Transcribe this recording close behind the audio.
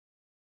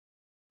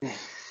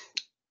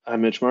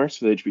I'm Mitch Marks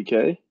with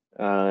HBK.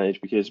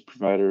 HBK is a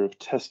provider of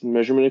test and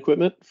measurement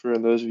equipment for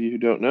those of you who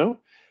don't know.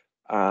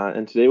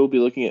 And today we'll be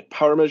looking at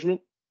power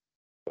measurement,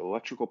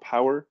 electrical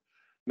power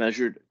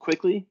measured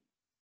quickly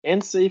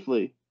and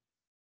safely,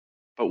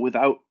 but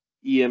without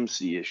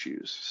EMC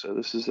issues. So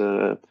this is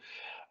a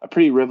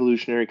pretty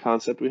revolutionary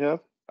concept we have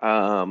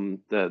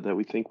that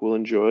we think we'll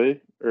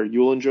enjoy, or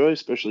you'll enjoy,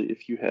 especially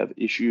if you have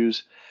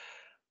issues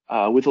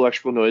with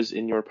electrical noise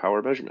in your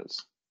power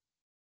measurements.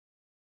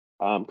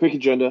 Quick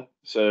agenda.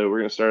 So we're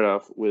going to start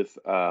off with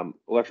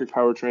electric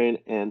powertrain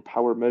and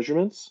power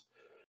measurements.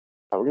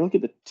 We're going to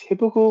look at the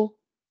typical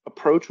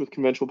approach with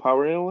conventional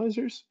power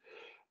analyzers,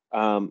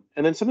 and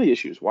then some of the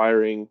issues,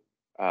 wiring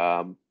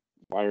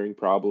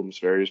problems,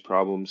 various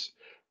problems,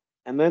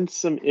 and then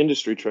some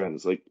industry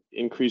trends like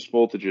increased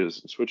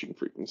voltages and switching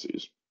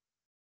frequencies.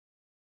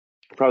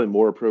 Probably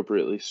more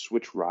appropriately,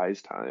 switch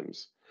rise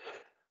times.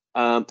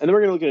 And then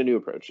we're going to look at a new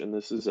approach, and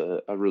this is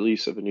a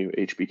release of a new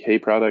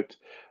HBK product.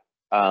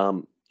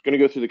 Going to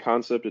go through the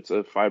concept. It's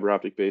a fiber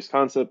optic based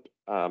concept.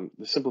 The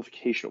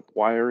simplification of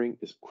wiring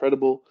is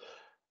incredible.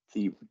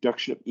 The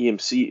reduction of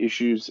EMC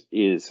issues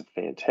is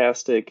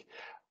fantastic.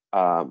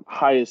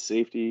 Highest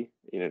safety.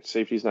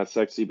 Safety is not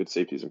sexy, but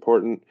safety is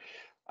important.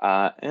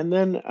 And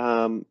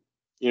then,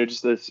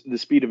 just the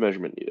speed of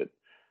measurement needed.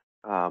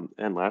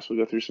 And last, we'll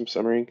go through some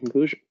summary and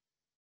conclusion.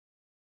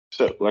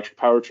 So, electric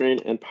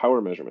powertrain and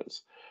power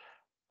measurements.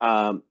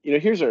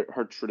 Here's our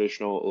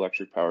traditional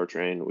electric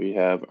powertrain. We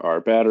have our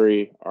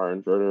battery, our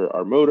inverter,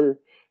 our motor.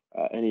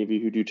 Any of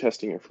you who do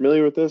testing are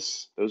familiar with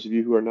this. Those of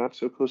you who are not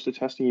so close to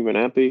testing, you might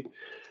not be.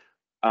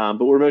 But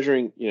we're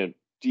measuring,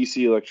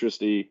 DC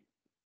electricity.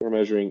 We're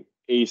measuring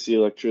AC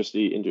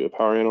electricity into a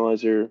power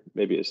analyzer,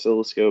 maybe an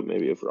oscilloscope,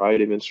 maybe a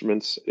variety of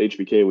instruments. At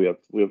HBK,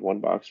 we have one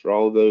box for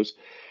all of those.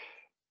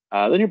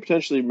 Then you're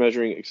potentially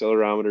measuring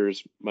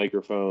accelerometers,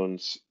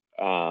 microphones,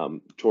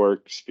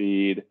 torque,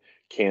 speed,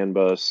 CAN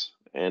bus,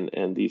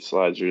 and these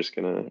slides are just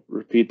going to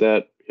repeat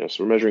that.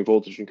 So we're measuring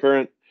voltage and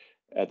current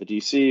at the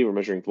DC. We're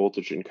measuring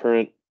voltage and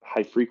current,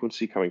 high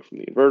frequency coming from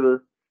the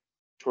inverter,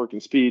 torque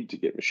and speed to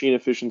get machine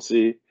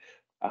efficiency.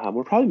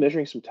 We're probably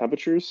measuring some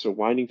temperatures, so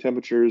winding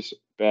temperatures,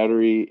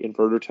 battery,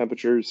 inverter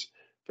temperatures,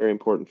 very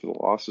important for the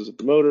losses of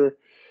the motor,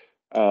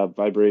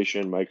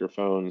 vibration,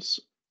 microphones,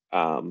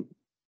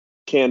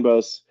 CAN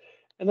bus,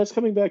 and that's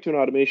coming back to an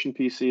automation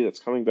PC, that's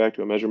coming back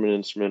to a measurement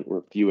instrument.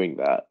 We're viewing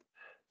that.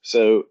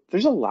 So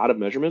there's a lot of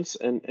measurements,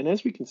 and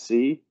as we can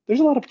see, there's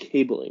a lot of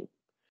cabling.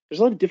 There's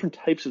a lot of different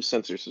types of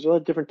sensors. There's a lot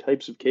of different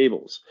types of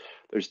cables.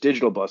 There's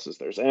digital buses.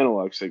 There's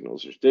analog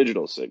signals. There's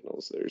digital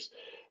signals. There's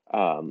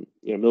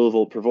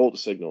millivolt per volt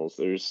signals.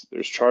 There's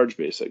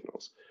charge-based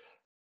signals.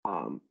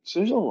 So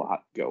there's a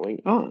lot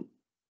going on,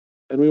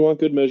 and we want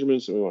good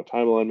measurements, and we want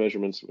timeline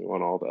measurements, and we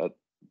want all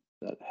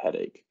that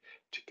headache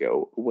to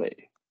go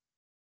away.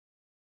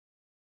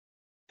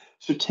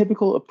 So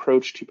typical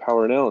approach to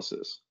power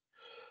analysis.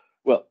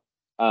 Well,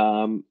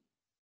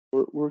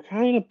 we're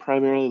kind of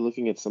primarily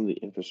looking at some of the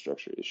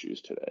infrastructure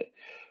issues today.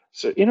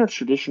 So in our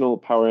traditional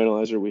power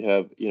analyzer, we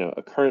have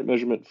a current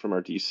measurement from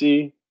our DC,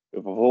 we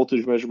have a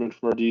voltage measurement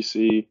from our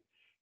DC,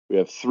 we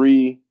have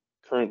 3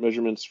 current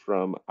measurements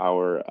from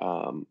our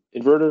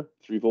inverter,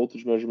 3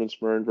 voltage measurements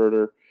from our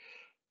inverter,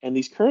 and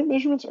these current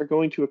measurements are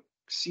going to a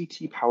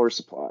CT power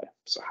supply.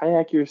 So high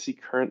accuracy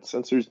current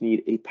sensors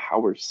need a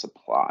power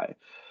supply.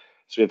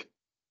 So we have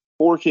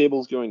 4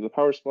 cables going to the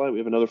power supply. We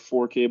have another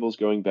 4 cables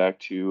going back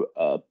to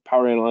a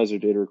power analyzer,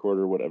 data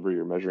recorder, whatever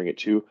you're measuring it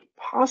to,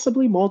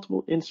 possibly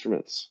multiple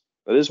instruments.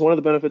 That is one of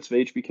the benefits of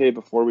HBK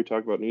before we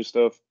talk about new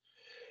stuff,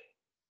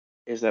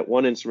 is that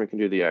one instrument can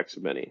do the acts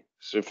of many.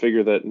 So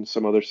figure that in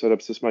some other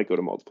setups, this might go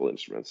to multiple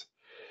instruments.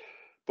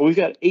 But we've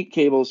got 8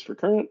 cables for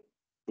current.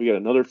 We got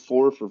another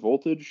 4 for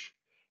voltage.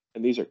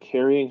 And these are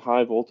carrying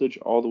high voltage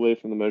all the way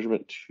from the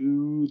measurement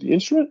to the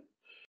instrument.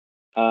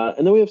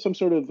 And then we have some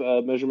sort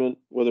of measurement,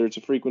 whether it's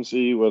a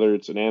frequency, whether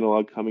it's an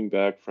analog coming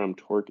back from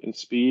torque and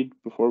speed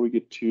before we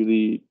get to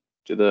the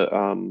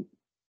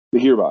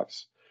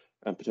gearbox,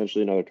 and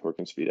potentially another torque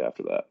and speed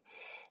after that.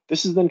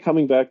 This is then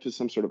coming back to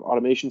some sort of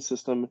automation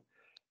system,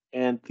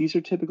 and these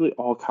are typically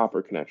all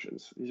copper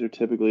connections. These are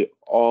typically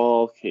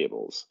all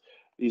cables.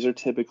 These are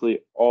typically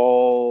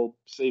all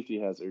safety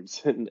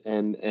hazards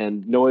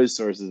and noise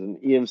sources and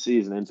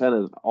EMCs and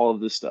antennas, all of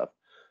this stuff.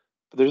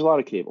 But there's a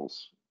lot of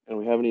cables. And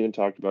we haven't even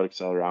talked about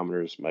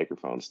accelerometers,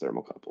 microphones,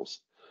 thermocouples.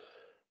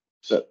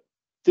 So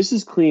this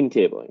is clean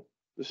cabling.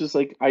 This is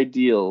like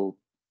ideal.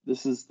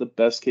 This is the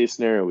best case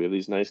scenario. We have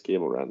these nice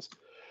cable runs.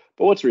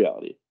 But what's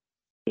reality?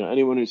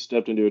 Anyone who's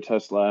stepped into a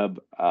test lab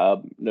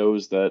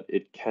knows that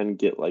it can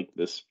get like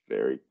this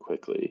very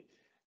quickly.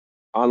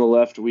 On the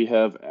left, we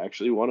have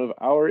actually one of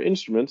our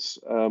instruments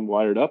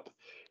wired up,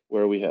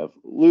 where we have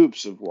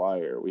loops of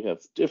wire, we have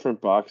different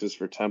boxes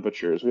for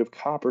temperatures, we have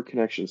copper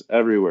connections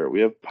everywhere,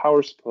 we have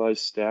power supplies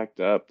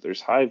stacked up,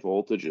 there's high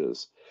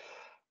voltages.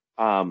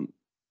 In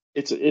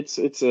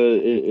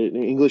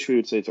English we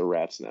would say it's a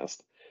rat's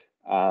nest.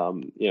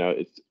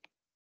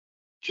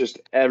 just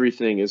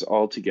everything is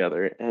all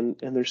together, and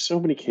there's so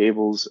many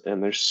cables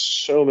and there's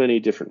so many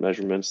different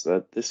measurements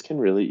that this can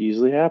really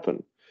easily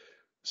happen,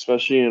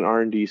 especially in an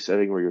R&D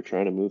setting where you're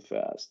trying to move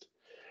fast.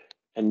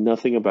 And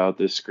nothing about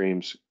this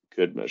screams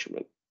good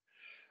measurement.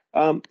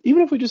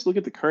 Even if we just look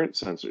at the current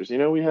sensors,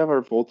 we have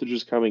our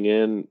voltages coming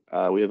in,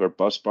 we have our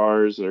bus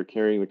bars that are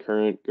carrying the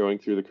current going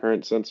through the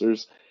current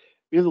sensors.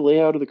 We have the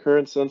layout of the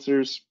current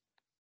sensors.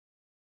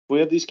 We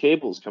have these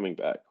cables coming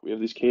back. We have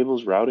these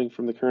cables routing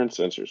from the current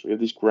sensors. We have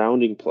these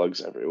grounding plugs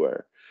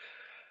everywhere.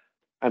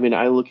 I mean,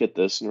 I look at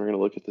this, and we're going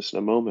to look at this in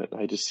a moment.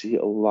 I just see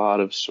a lot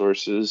of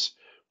sources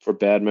for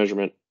bad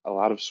measurement, a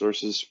lot of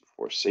sources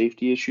for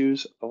safety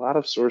issues, a lot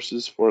of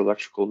sources for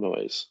electrical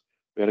noise.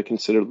 We got to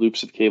consider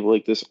loops of cable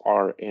like this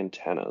are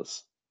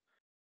antennas.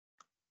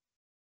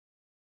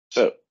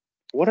 So,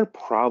 what are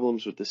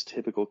problems with this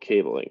typical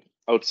cabling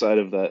outside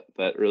of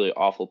that really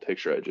awful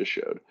picture I just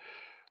showed?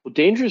 Well,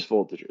 dangerous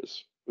voltages.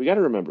 We got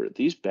to remember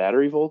these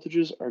battery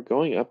voltages are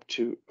going up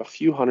to a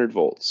few hundred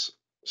volts.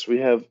 So we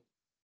have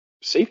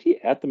safety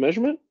at the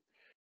measurement,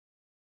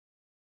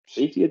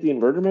 safety at the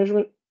inverter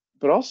measurement,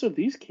 but also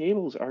these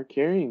cables are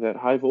carrying that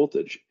high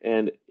voltage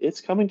and it's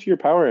coming to your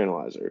power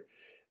analyzer.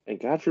 And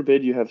God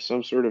forbid you have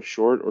some sort of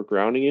short or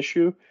grounding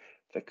issue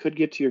that could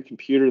get to your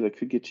computer, that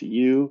could get to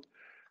you.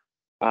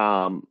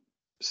 So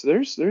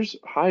there's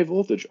high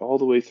voltage all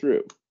the way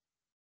through.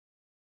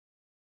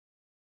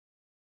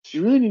 So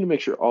you really need to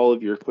make sure all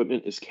of your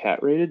equipment is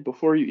cat rated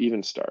before you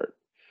even start.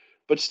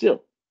 But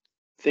still,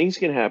 things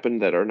can happen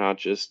that are not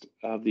just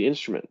of the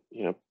instrument.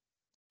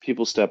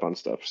 People step on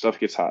stuff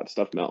gets hot,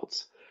 stuff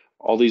melts.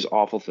 All these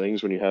awful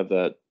things when you have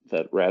that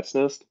rat's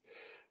nest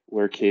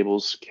where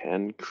cables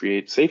can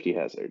create safety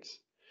hazards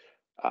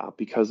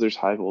because there's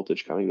high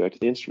voltage coming back to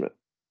the instrument.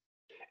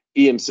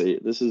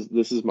 EMC, this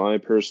is my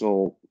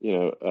personal,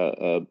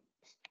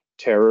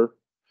 terror.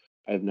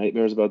 I have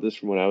nightmares about this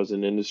from when I was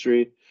in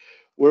industry,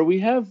 where we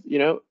have,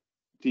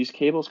 these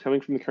cables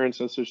coming from the current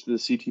sensors to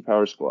the CT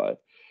power supply.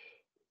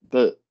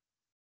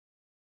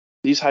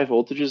 These high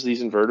voltages,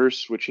 these inverters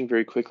switching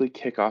very quickly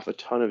kick off a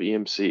ton of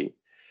EMC.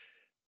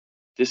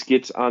 This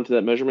gets onto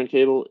that measurement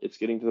cable, it's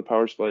getting to the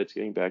power supply, it's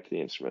getting back to the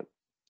instrument.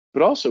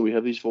 But also we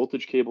have these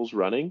voltage cables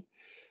running.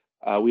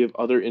 We have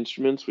other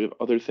instruments, we have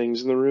other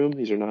things in the room.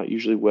 These are not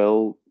usually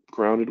well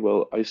grounded,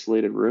 well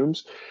isolated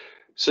rooms.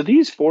 So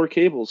these 4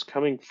 cables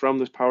coming from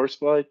this power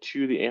supply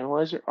to the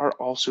analyzer are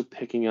also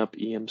picking up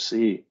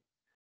EMC.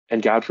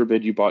 And God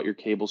forbid you bought your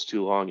cables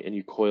too long and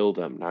you coil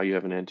them. Now you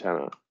have an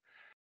antenna.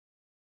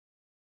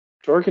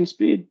 Torque and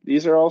speed,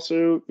 these are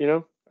also,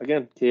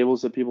 again,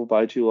 cables that people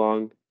buy too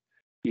long.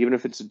 Even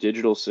if it's a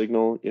digital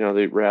signal,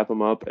 they wrap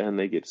them up and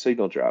they get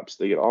signal drops.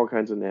 They get all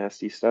kinds of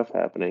nasty stuff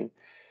happening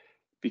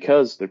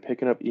because they're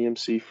picking up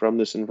EMC from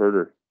this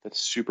inverter that's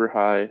super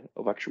high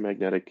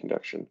electromagnetic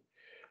conduction.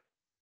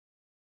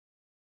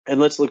 And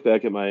let's look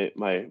back at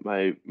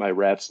my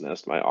rat's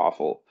nest, my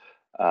awful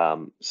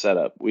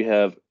setup. We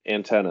have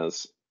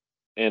antennas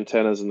in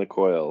the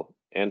coil,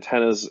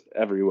 antennas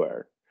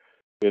everywhere.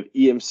 We have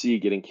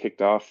EMC getting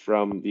kicked off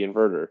from the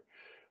inverter.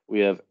 We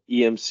have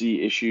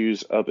EMC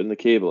issues up in the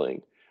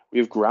cabling. We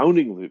have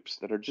grounding loops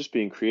that are just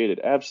being created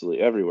absolutely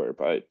everywhere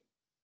by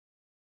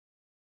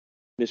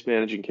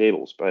mismanaging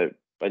cables, by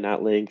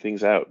not laying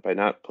things out, by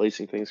not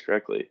placing things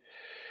correctly.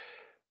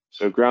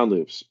 So ground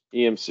loops,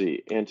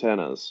 EMC,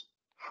 antennas,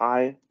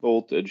 high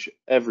voltage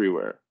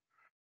everywhere.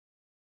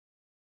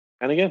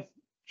 And again,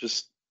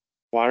 just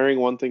wiring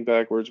one thing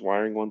backwards,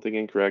 wiring one thing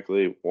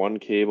incorrectly, one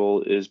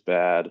cable is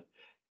bad,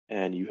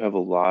 and you have a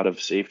lot of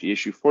safety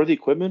issue for the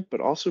equipment, but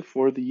also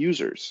for the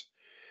users.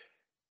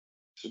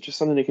 So just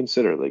something to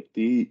consider, like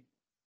these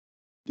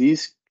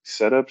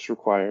setups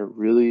require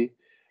really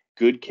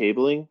good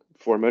cabling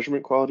for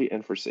measurement quality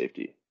and for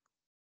safety.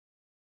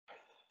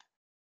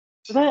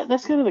 So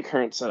that's kind of the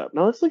current setup.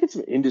 Now let's look at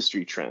some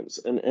industry trends.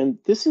 And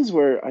this is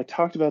where I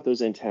talked about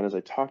those antennas,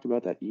 I talked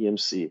about that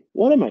EMC.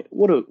 What do I mean?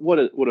 What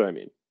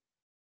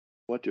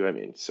do I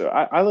mean? So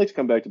I like to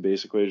come back to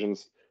base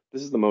equations.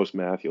 This is the most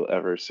math you'll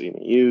ever see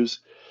me use.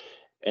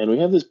 And we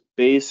have this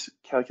base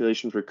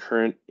calculation for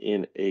current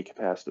in a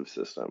capacitive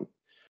system.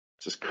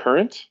 It says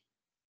current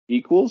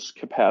equals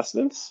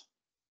capacitance,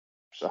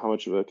 so how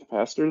much of a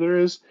capacitor there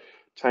is,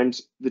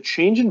 times the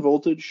change in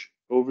voltage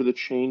over the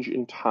change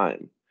in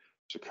time.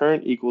 So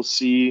current equals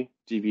C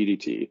dV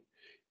dt.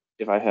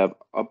 If I have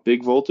a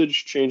big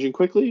voltage changing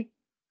quickly,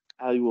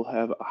 I will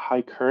have a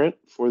high current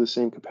for the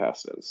same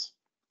capacitance.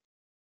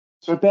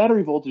 So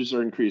battery voltages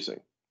are increasing,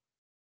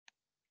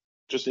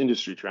 just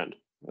industry trend.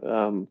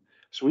 So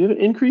we have an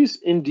increase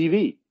in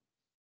dV.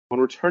 When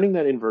we're turning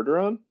that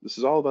inverter on, this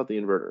is all about the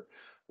inverter.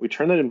 We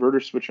turn that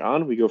inverter switch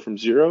on, we go from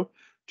 0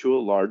 to a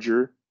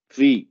larger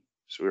V.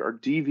 So our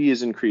dV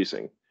is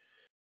increasing.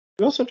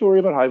 We also have to worry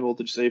about high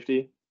voltage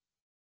safety.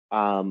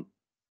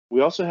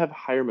 We also have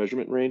higher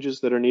measurement ranges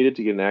that are needed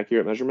to get an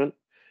accurate measurement.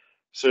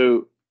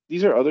 So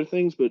these are other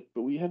things, but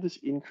we have this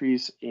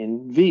increase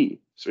in V.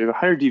 So we have a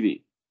higher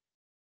dV.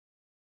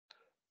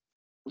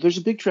 There's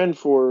a big trend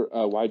for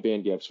wide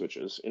band gap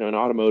switches. In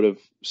automotive,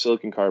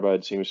 silicon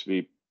carbide seems to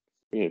be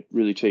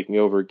really taking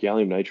over.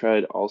 Gallium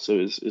nitride also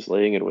is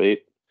laying in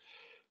wait.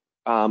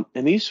 And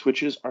these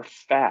switches are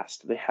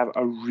fast. They have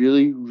a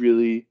really,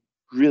 really,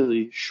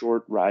 really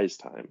short rise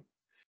time.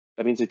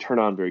 That means they turn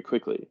on very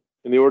quickly,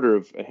 in the order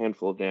of a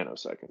handful of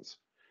nanoseconds.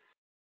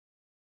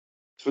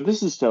 So what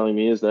this is telling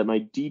me is that my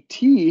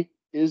DT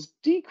is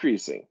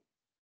decreasing.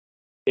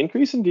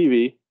 Increase in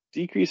dV,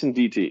 decrease in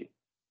DT.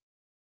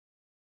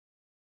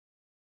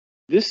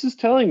 This is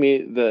telling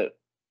me that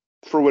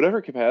for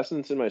whatever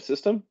capacitance in my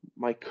system,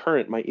 my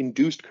current, my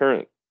induced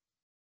current,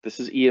 this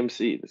is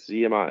EMC, this is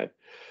EMI,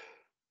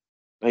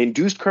 my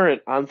induced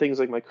current on things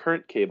like my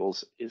current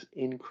cables is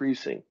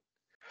increasing.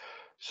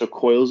 So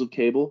coils of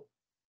cable,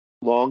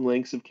 long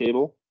lengths of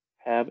cable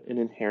have an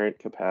inherent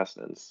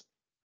capacitance.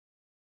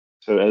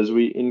 So as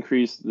we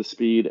increase the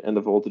speed and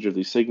the voltage of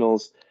these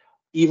signals,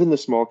 even the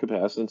small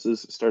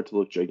capacitances start to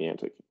look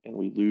gigantic and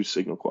we lose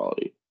signal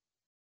quality.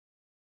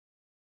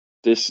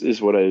 This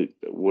is what I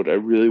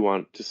really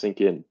want to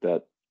sink in,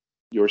 that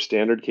your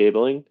standard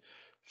cabling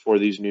for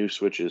these new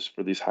switches,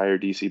 for these higher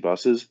DC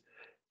buses,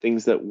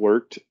 things that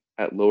worked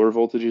at lower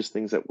voltages,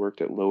 things that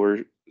worked at lower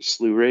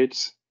slew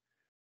rates,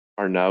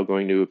 are now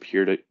going to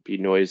appear to be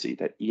noisy.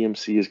 That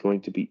EMC is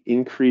going to be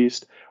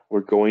increased.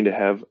 We're going to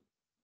have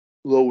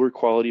lower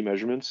quality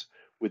measurements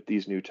with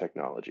these new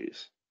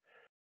technologies.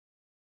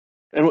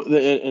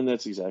 And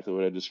that's exactly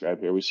what I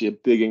described here. We see a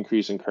big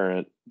increase in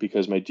current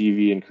because my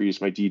dV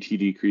increased, my DT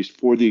decreased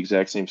for the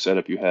exact same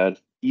setup you had.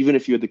 Even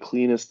if you had the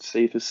cleanest,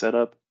 safest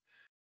setup,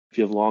 if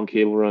you have long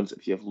cable runs,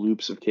 if you have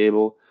loops of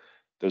cable,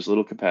 those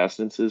little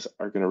capacitances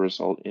are going to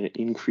result in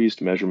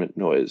increased measurement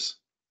noise.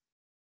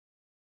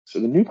 So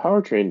the new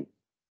powertrain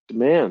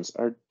demands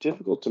are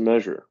difficult to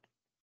measure.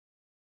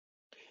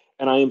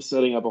 And I am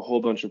setting up a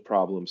whole bunch of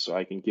problems so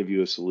I can give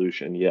you a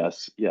solution.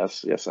 Yes,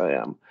 yes, yes, I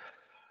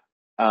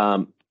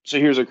am. So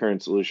here's our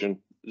current solution.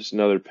 Just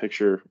another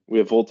picture. We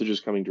have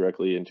voltages coming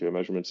directly into a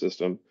measurement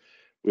system.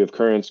 We have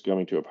currents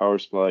going to a power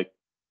supply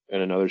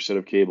and another set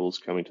of cables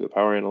coming to the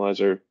power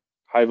analyzer.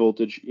 High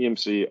voltage,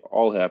 EMC,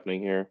 all happening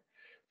here.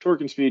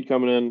 Torque and speed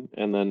coming in,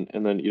 and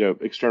then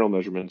external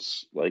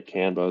measurements like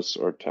CAN bus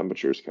or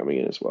temperatures coming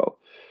in as well.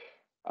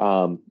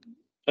 And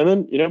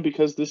then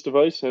because this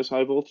device has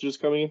high voltages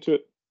coming into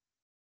it,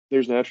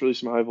 there's naturally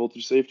some high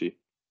voltage safety.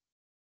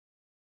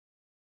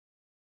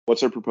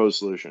 What's our proposed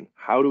solution?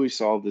 How do we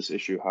solve this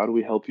issue? How do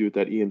we help you with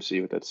that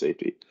EMC, with that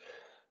safety?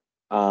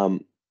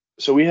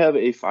 So we have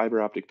a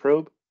fiber optic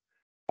probe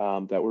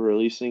that we're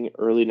releasing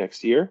early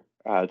next year.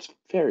 It's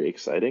very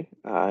exciting.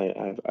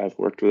 I've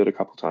worked with it a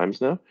couple times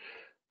now,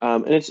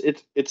 and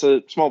it's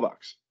a small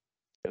box,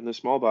 and the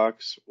small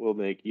box will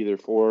make either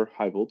 4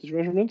 high voltage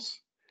measurements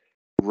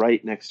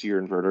right next to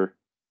your inverter,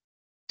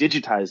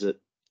 digitize it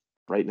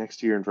right next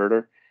to your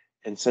inverter,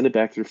 and send it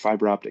back through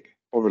fiber optic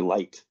over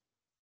light.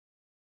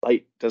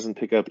 Light doesn't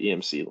pick up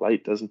EMC.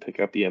 Light doesn't pick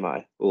up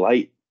EMI.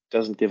 Light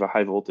doesn't give a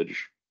high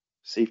voltage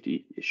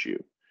safety issue.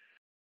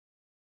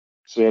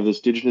 So we have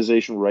this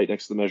digitization right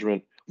next to the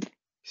measurement,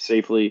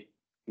 safely,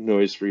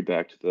 noise-free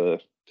back to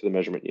the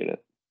measurement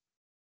unit.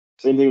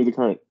 Same thing with the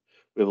current.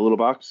 We have a little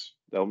box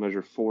that will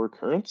measure 4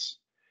 currents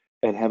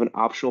and have an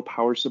optional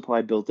power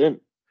supply built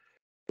in.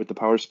 With the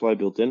power supply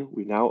built in,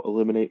 we now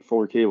eliminate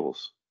 4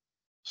 cables.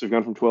 So we've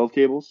gone from 12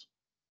 cables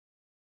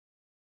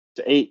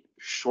to 8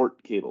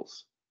 short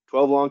cables.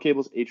 12 long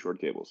cables, 8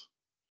 short cables.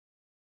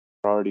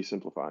 We're already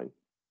simplifying.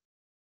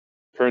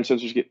 Current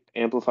sensors get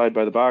amplified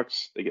by the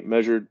box. They get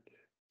measured,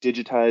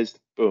 digitized,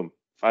 boom,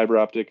 fiber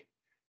optic.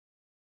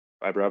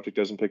 Fiber optic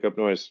doesn't pick up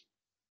noise.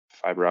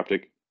 Fiber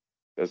optic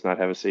does not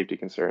have a safety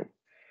concern.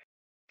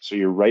 So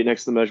you're right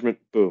next to the measurement,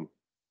 boom,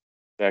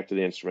 back to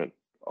the instrument.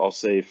 All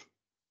safe,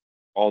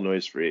 all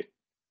noise free.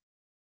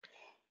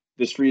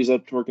 This frees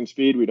up torque and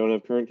speed. We don't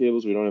have current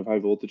cables. We don't have high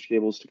voltage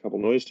cables to couple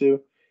noise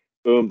to.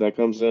 Boom, that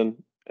comes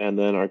in. And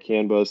then our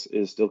CAN bus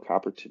is still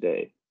copper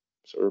today.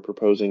 So we're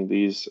proposing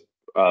these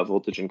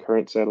voltage and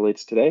current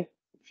satellites today.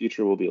 The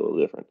future will be a little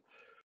different.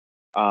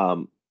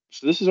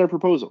 So this is our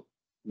proposal.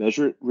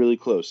 Measure it really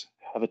close.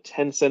 Have a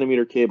 10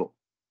 centimeter cable.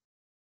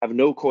 Have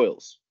no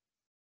coils.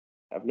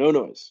 Have no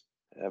noise.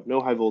 Have no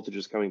high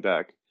voltages coming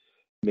back.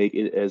 Make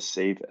it as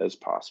safe as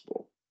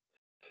possible.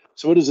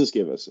 So what does this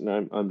give us?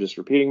 And I'm just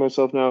repeating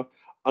myself now.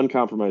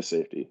 Uncompromised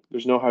safety.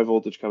 There's no high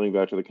voltage coming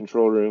back to the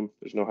control room.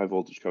 There's no high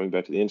voltage coming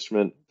back to the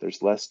instrument.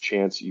 There's less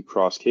chance you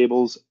cross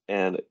cables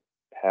and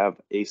have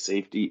a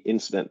safety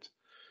incident.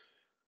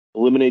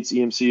 Eliminates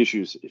EMC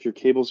issues. If your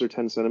cables are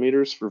 10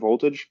 centimeters for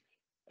voltage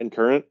and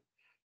current,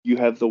 you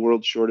have the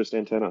world's shortest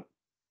antenna.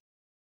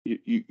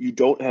 You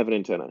don't have an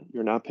antenna.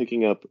 You're not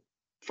picking up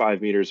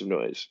 5 meters of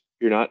noise.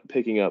 You're not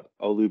picking up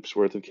a loop's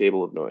worth of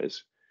cable of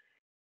noise.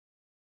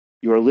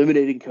 You are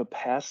eliminating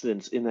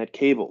capacitance in that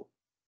cable.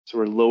 So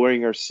we're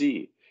lowering our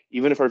C.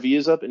 Even if our V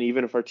is up and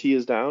even if our T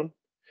is down,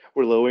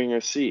 we're lowering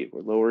our C.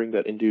 We're lowering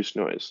that induced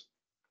noise.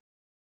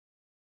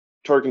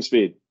 Torque and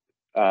speed.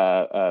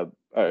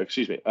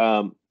 Excuse me.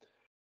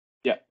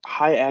 Yeah,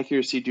 high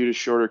accuracy due to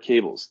shorter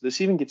cables.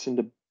 This even gets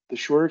into the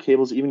shorter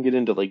cables even get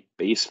into like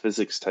base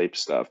physics type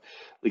stuff.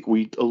 Like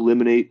we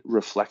eliminate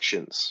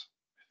reflections.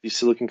 These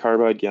silicon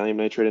carbide gallium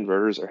nitride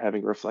inverters are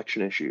having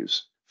reflection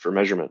issues for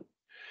measurement.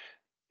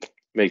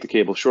 Make the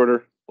cable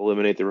shorter,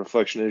 eliminate the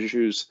reflection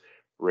issues,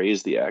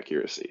 raise the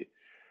accuracy.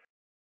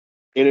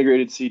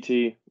 Integrated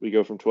CT, we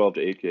go from 12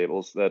 to 8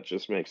 cables. That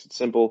just makes it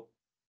simple.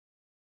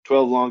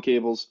 12 long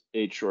cables,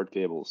 8 short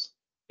cables.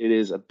 It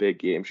is a big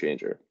game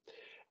changer.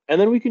 And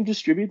then we can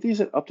distribute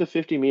these at up to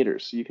 50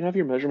 meters. So you can have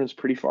your measurements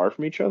pretty far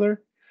from each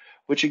other,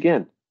 which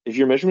again, if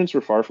your measurements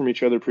were far from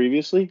each other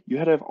previously, you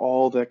had to have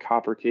all that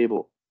copper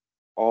cable,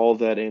 all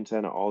that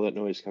antenna, all that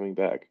noise coming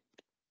back.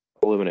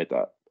 Eliminate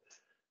that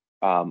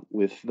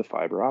with the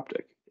fiber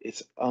optic.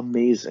 It's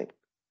amazing.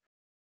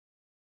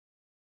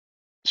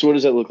 So what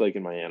does that look like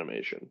in my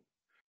animation?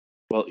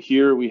 Well,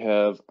 here we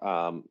have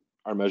our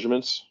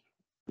measurements.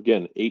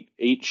 Again,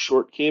 eight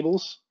short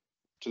cables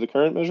to the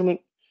current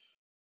measurement,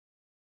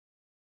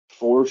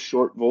 4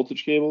 short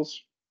voltage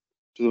cables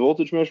to the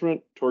voltage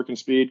measurement, torque and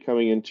speed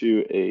coming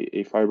into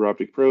a fiber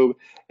optic probe,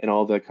 and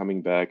all of that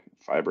coming back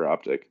fiber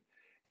optic.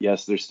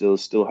 Yes, there's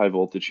still high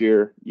voltage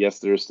here. Yes,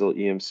 there's still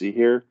EMC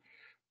here,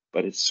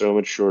 but it's so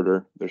much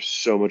shorter. There's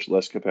so much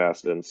less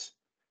capacitance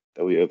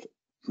that we have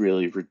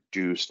really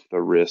reduced the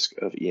risk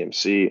of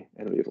EMC,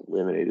 and we have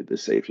eliminated the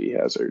safety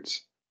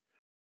hazards.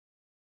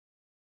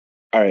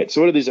 All right,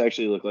 so what do these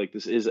actually look like?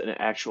 This is an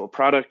actual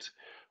product.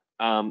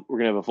 We're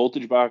gonna have a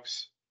voltage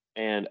box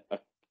and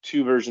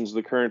 2 versions of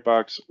the current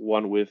box,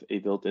 one with a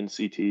built-in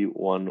CT,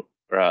 one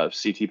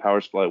CT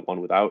power supply,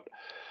 one without.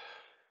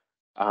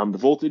 The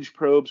voltage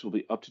probes will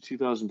be up to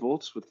 2,000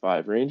 volts with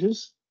 5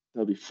 ranges.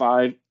 There'll be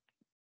 5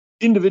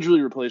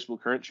 individually replaceable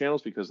current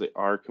channels because they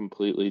are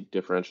completely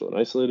differential and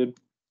isolated.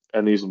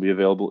 And these will be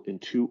available in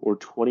 2 or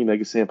 20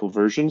 megasample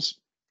versions.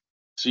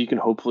 So you can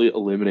hopefully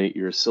eliminate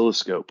your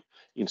oscilloscope.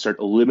 You can start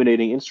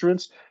eliminating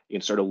instruments. You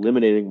can start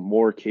eliminating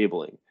more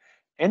cabling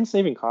and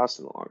saving costs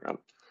in the long run.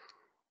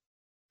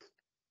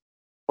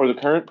 For the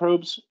current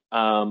probes,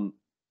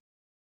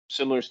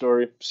 similar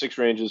story, 6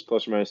 ranges,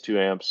 plus or minus 2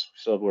 amps.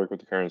 Still have to work with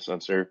the current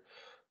sensor.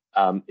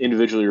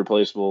 Individually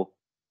replaceable,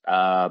 2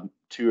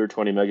 or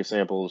 20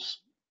 megasamples.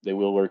 They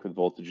will work with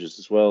voltages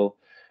as well.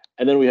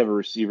 And then we have a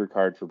receiver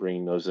card for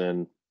bringing those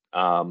in,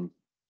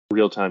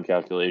 real-time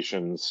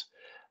calculations,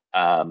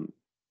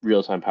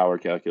 real-time power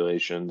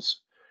calculations.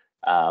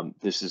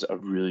 This is a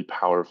really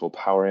powerful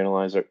power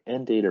analyzer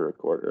and data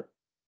recorder.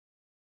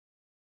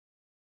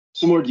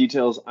 Some more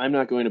details. I'm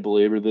not going to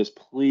belabor this.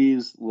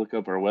 Please look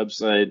up our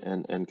website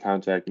and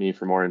contact me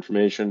for more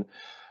information.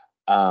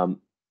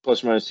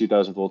 Plus or minus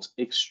 2,000 volts,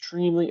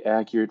 extremely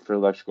accurate for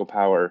electrical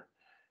power.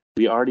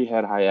 We already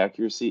had high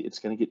accuracy. It's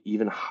going to get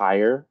even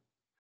higher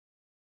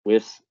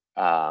with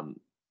the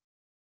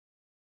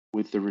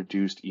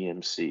reduced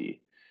EMC.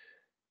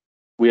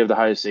 We have the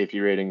highest safety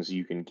ratings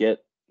you can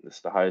get. This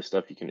is the highest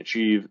stuff you can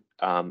achieve.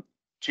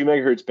 2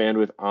 megahertz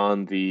bandwidth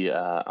on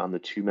the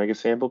 2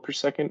 megasample per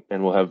second,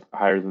 and we'll have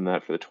higher than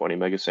that for the 20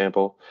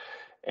 megasample,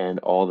 and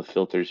all the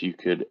filters you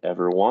could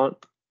ever want.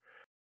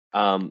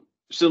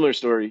 Similar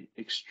story,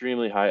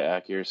 extremely high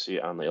accuracy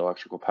on the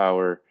electrical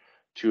power,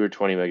 2 or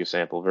 20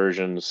 megasample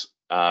versions.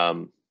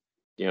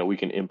 We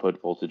can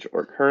input voltage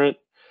or current,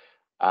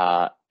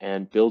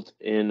 and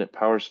built-in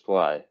power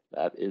supply.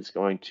 That is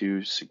going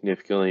to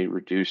significantly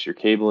reduce your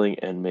cabling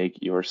and make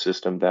your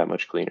system that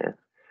much cleaner.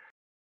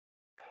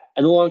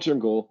 And the long-term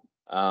goal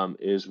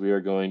is we are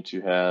going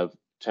to have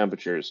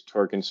temperatures,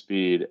 torque and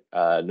speed,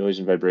 noise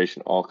and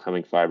vibration all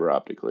coming fiber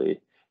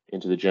optically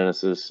into the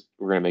Genesis.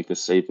 We're going to make the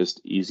safest,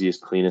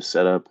 easiest, cleanest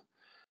setup.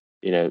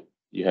 You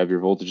have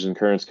your voltages and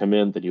currents come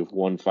in, then you have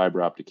 1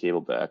 fiber optic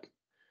cable back.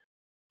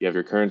 You have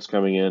your currents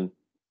coming in,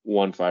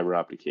 1 fiber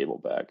optic cable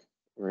back.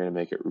 We're going to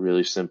make it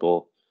really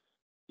simple.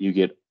 You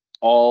get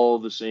all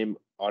the same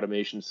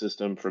automation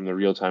system from the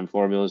real-time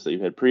formulas that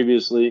you've had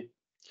previously.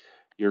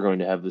 You're going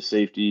to have the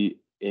safety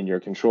in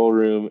your control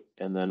room,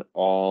 and then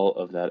all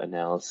of that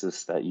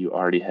analysis that you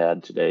already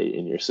had today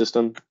in your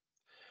system.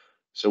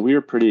 So we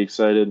are pretty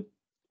excited.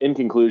 In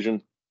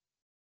conclusion,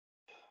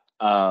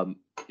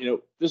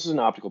 this is an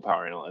optical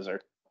power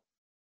analyzer.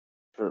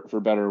 For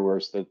better or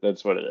worse,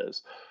 that's what it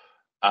is.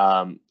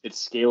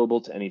 It's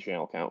scalable to any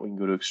channel count. We can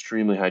go to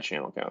extremely high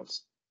channel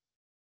counts.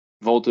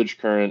 Voltage,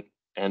 current,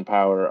 and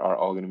power are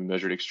all going to be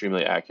measured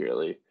extremely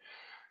accurately.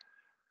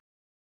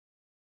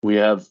 We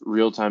have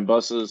real-time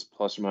buses,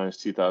 plus or minus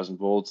 2,000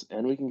 volts,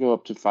 and we can go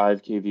up to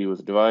 5 kV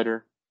with a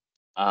divider.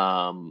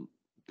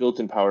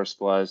 Built-in power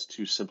supplies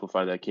to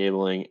simplify that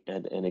cabling,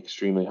 and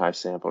extremely high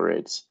sample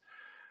rates.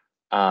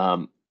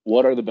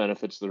 What are the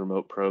benefits of the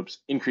remote probes?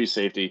 Increased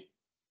safety.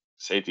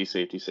 Safety,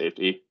 safety,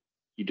 safety.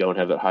 You don't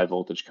have that high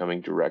voltage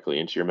coming directly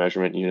into your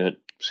measurement unit.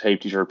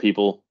 Safety for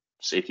people,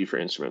 safety for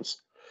instruments.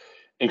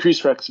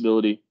 Increased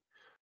flexibility.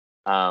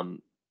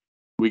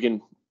 We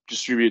can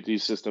distribute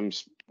these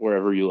systems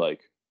wherever you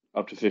like,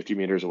 up to 50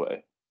 meters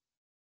away.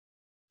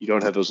 You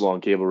don't have those long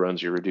cable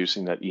runs. You're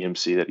reducing that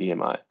EMC, that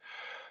EMI.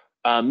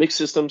 Mixed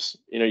systems,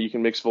 you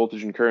can mix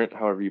voltage and current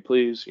however you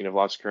please. You can have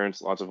lots of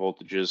currents, lots of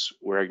voltages.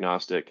 We're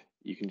agnostic.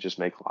 You can just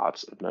make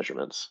lots of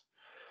measurements.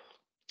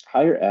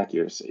 Higher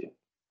accuracy,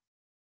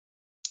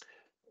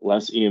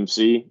 less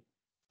EMC,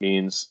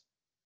 means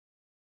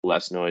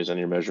less noise on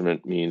your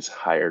measurement, means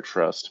higher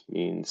trust,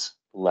 means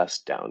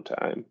less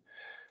downtime.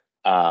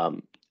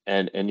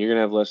 And you're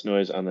gonna have less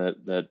noise on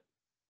the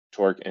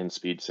torque and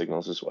speed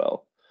signals as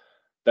well.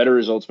 Better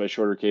results by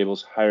shorter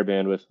cables, higher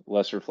bandwidth,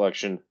 less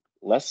reflection,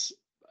 less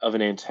of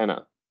an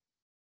antenna,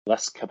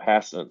 less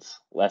capacitance,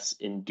 less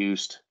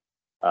induced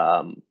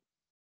EMC,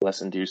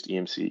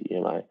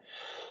 EMI,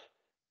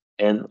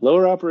 and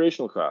lower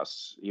operational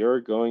costs.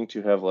 You're going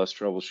to have less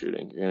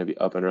troubleshooting. You're going to be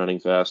up and running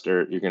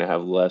faster. You're going to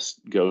have less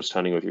ghost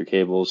hunting with your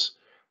cables.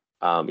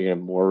 You're going to have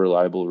more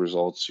reliable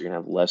results. You're going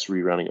to have less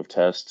rerunning of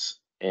tests,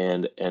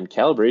 and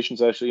calibration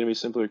is actually going to be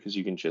simpler because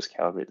you can just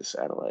calibrate the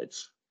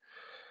satellites.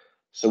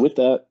 So with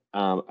that,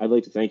 I'd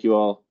like to thank you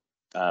all.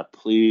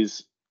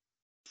 Please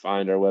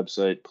find our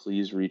website.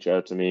 Please reach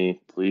out to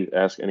me. Please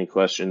ask any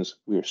questions.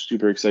 We are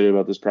super excited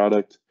about this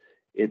product.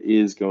 It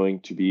is going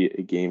to be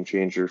a game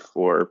changer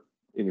for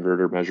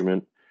inverter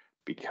measurement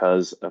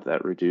because of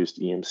that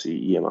reduced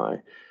EMC,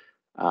 EMI.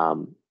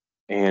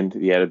 And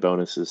the added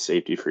bonus is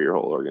safety for your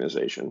whole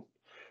organization.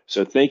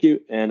 So thank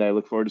you, and I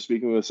look forward to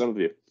speaking with some of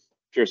you.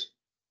 Cheers.